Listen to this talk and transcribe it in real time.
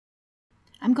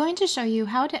I'm going to show you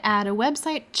how to add a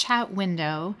website chat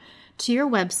window to your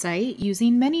website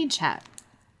using ManyChat.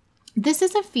 This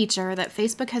is a feature that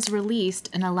Facebook has released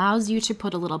and allows you to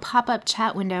put a little pop-up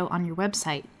chat window on your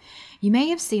website. You may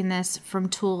have seen this from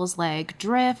tools like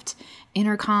Drift,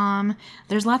 Intercom.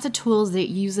 There's lots of tools that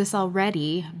use this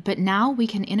already, but now we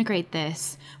can integrate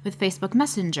this with Facebook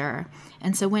Messenger.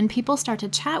 And so when people start to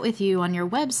chat with you on your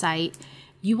website,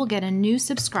 you will get a new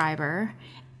subscriber,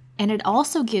 and it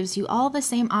also gives you all the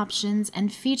same options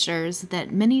and features that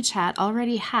ManyChat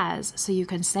already has, so you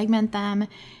can segment them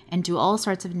and do all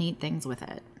sorts of neat things with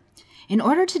it. In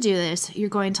order to do this, you're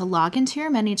going to log into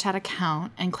your ManyChat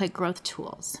account and click Growth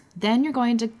Tools. Then you're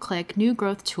going to click New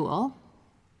Growth Tool,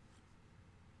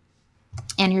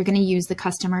 and you're going to use the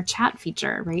Customer Chat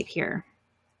feature right here.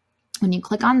 When you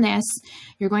click on this,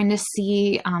 you're going to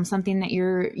see something that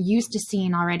you're used to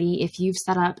seeing already if you've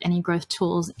set up any growth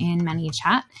tools in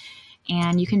ManyChat.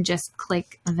 And you can just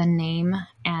click the name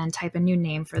and type a new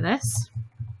name for this.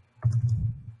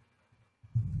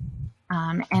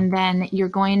 And then you're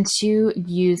going to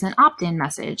use an opt-in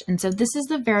message. And so this is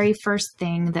the very first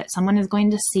thing that someone is going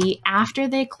to see after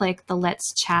they click the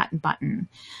Let's Chat button.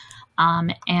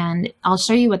 And I'll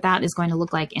show you what that is going to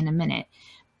look like in a minute.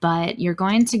 But you're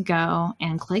going to go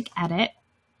and click Edit.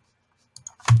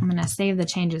 I'm going to save the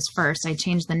changes first. I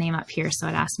changed the name up here, so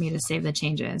it asked me to save the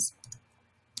changes.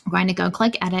 I'm going to go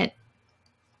click Edit,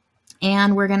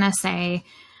 and we're going to say,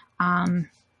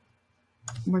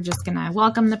 we're just going to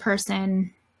welcome the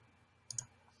person.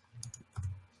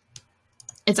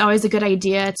 It's always a good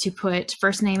idea to put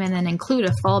first name and then include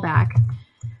a fallback,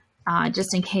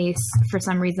 just in case for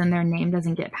some reason their name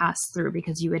doesn't get passed through,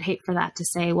 because you would hate for that to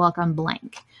say welcome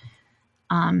blank.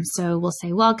 So we'll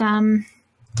say welcome.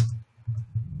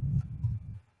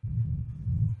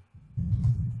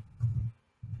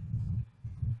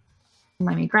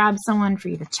 Let me grab someone for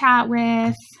you to chat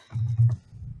with.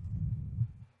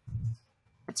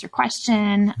 That's your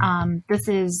question. This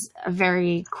is a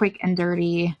very quick and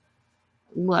dirty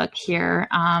look here.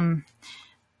 I'm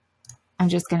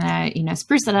just gonna,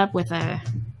 spruce it up with a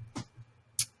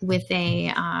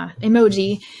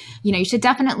emoji. You should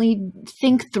definitely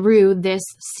think through this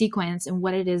sequence and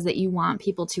what it is that you want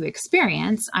people to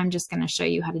experience. I'm just gonna show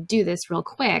you how to do this real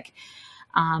quick.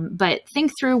 But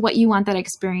think through what you want that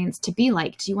experience to be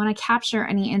like. Do you want to capture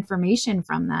any information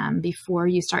from them before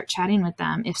you start chatting with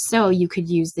them? If so, you could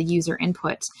use the user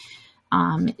input.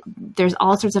 There's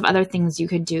all sorts of other things you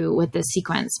could do with this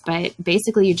sequence, but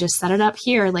basically you just set it up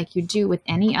here like you do with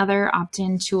any other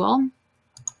opt-in tool.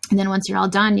 And then once you're all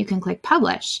done, you can click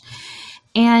Publish.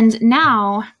 And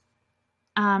now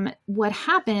what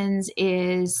happens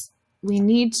is we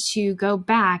need to go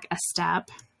back a step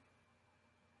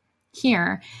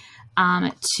here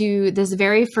to this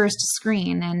very first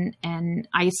screen. And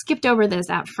I skipped over this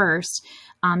at first.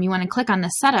 You want to click on the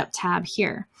Setup tab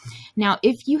here. Now,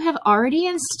 if you have already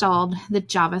installed the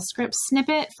JavaScript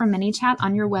snippet from ManyChat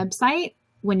on your website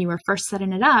when you were first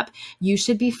setting it up, you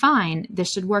should be fine.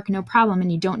 This should work no problem,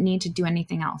 and you don't need to do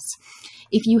anything else.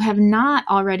 If you have not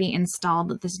already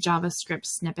installed this JavaScript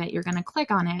snippet, you're going to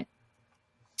click on it,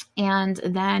 and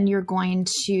then you're going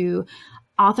to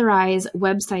authorize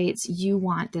websites you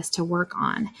want this to work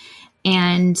on.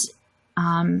 And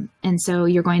so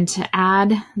you're going to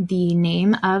add the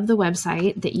name of the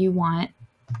website that you want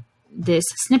this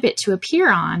snippet to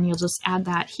appear on. You'll just add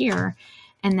that here.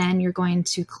 And then you're going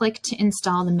to click to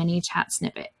install the ManyChat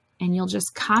snippet. And you'll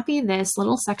just copy this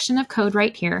little section of code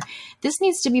right here. This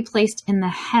needs to be placed in the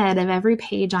head of every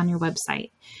page on your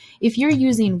website. If you're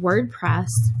using WordPress,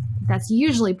 that's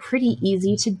usually pretty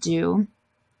easy to do.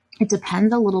 It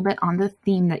depends a little bit on the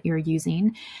theme that you're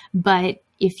using, but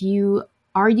if you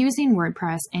are using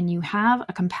WordPress and you have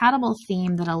a compatible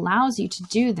theme that allows you to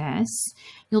do this,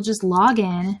 you'll just log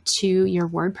in to your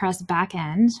WordPress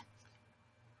backend.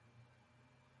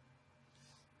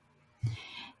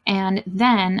 And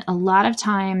then a lot of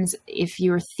times, if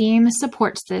your theme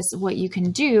supports this, what you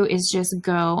can do is just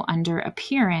go under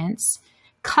Appearance,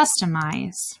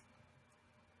 Customize.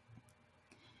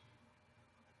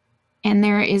 And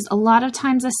there is a lot of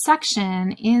times a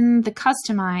section in the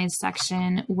Customize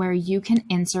section where you can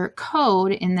insert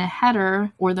code in the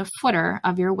header or the footer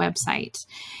of your website.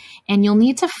 And you'll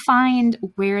need to find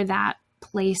where that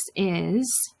place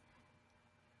is.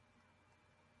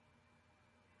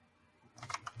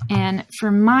 And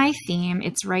for my theme,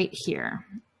 it's right here.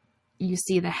 You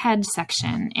see the head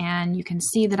section, and you can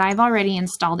see that I've already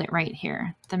installed it right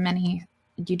here.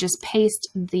 You just paste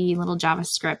the little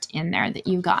JavaScript in there that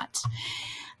you got.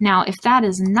 Now, if that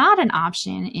is not an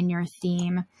option in your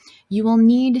theme, you will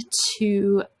need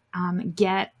to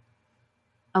get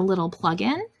a little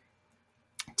plugin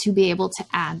to be able to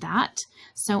add that.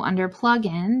 So under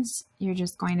plugins, you're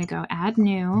just going to go add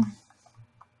new.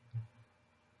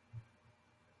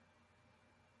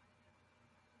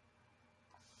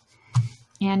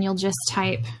 And you'll just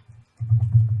type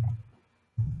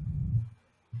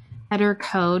header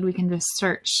code. We can just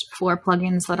search for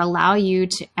plugins that allow you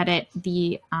to edit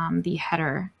the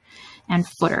header and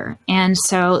footer. And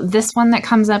so this one that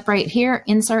comes up right here,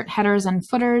 insert headers and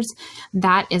footers,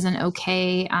 that is an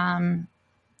okay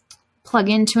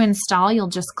plugin to install. You'll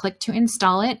just click to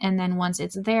install it. And then once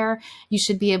it's there, you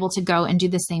should be able to go and do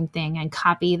the same thing and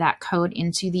copy that code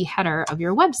into the header of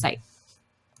your website.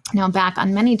 Now back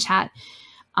on ManyChat,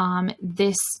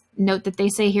 this note that they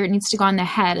say here, it needs to go on the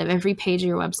head of every page of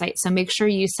your website. So make sure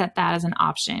you set that as an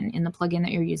option in the plugin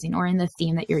that you're using or in the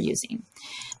theme that you're using.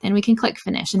 Then we can click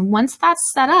finish. And once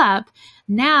that's set up,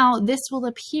 now this will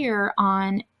appear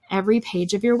on every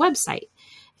page of your website.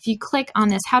 If you click on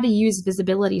this, how to use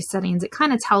visibility settings, it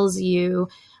kind of tells you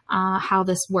how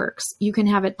this works. You can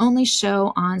have it only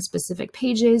show on specific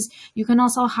pages. You can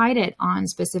also hide it on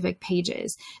specific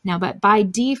pages. Now, but by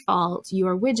default,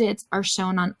 your widgets are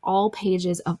shown on all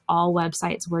pages of all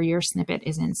websites where your snippet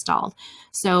is installed.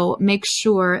 So make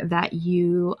sure that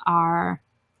you are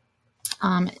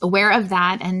aware of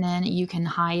that, and then you can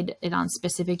hide it on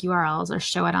specific URLs or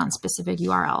show it on specific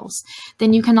URLs.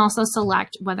 Then you can also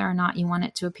select whether or not you want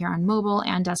it to appear on mobile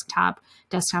and desktop,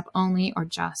 desktop only, or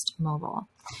just mobile.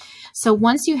 So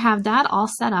once you have that all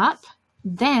set up,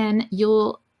 then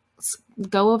you'll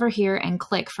go over here and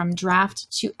click from draft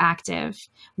to active.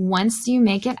 Once you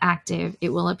make it active, it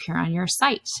will appear on your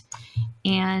site.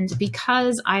 And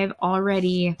because I've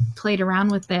already played around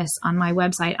with this on my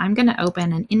website, I'm going to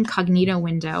open an incognito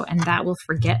window, and that will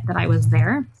forget that I was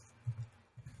there.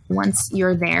 Once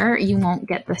you're there, you won't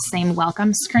get the same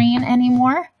welcome screen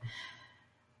anymore.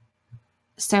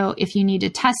 So if you need to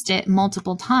test it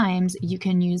multiple times, you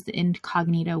can use the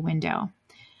incognito window.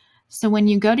 So when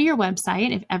you go to your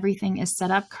website, if everything is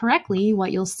set up correctly,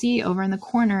 what you'll see over in the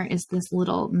corner is this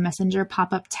little messenger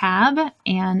pop-up tab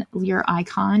and your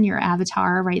icon, your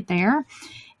avatar right there.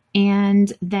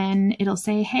 And then it'll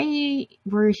say, hey,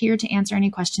 we're here to answer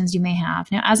any questions you may have.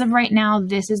 Now, as of right now,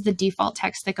 this is the default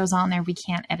text that goes on there. We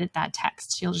can't edit that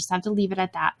text. You'll just have to leave it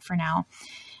at that for now.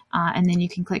 And then you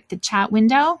can click the chat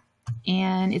window,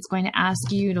 and it's going to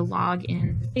ask you to log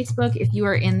in Facebook if you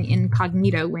are in the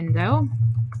incognito window.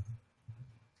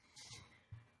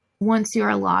 Once you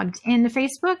are logged into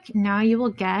Facebook, now you will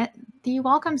get the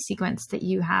welcome sequence that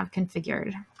you have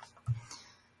configured.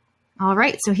 All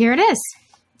right, so here it is.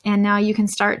 And now you can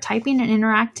start typing and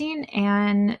interacting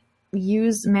and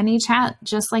use ManyChat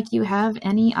just like you have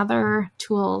any other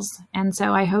tools. And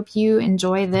so I hope you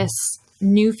enjoy this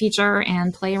new feature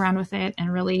and play around with it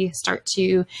and really start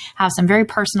to have some very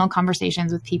personal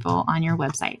conversations with people on your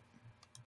website.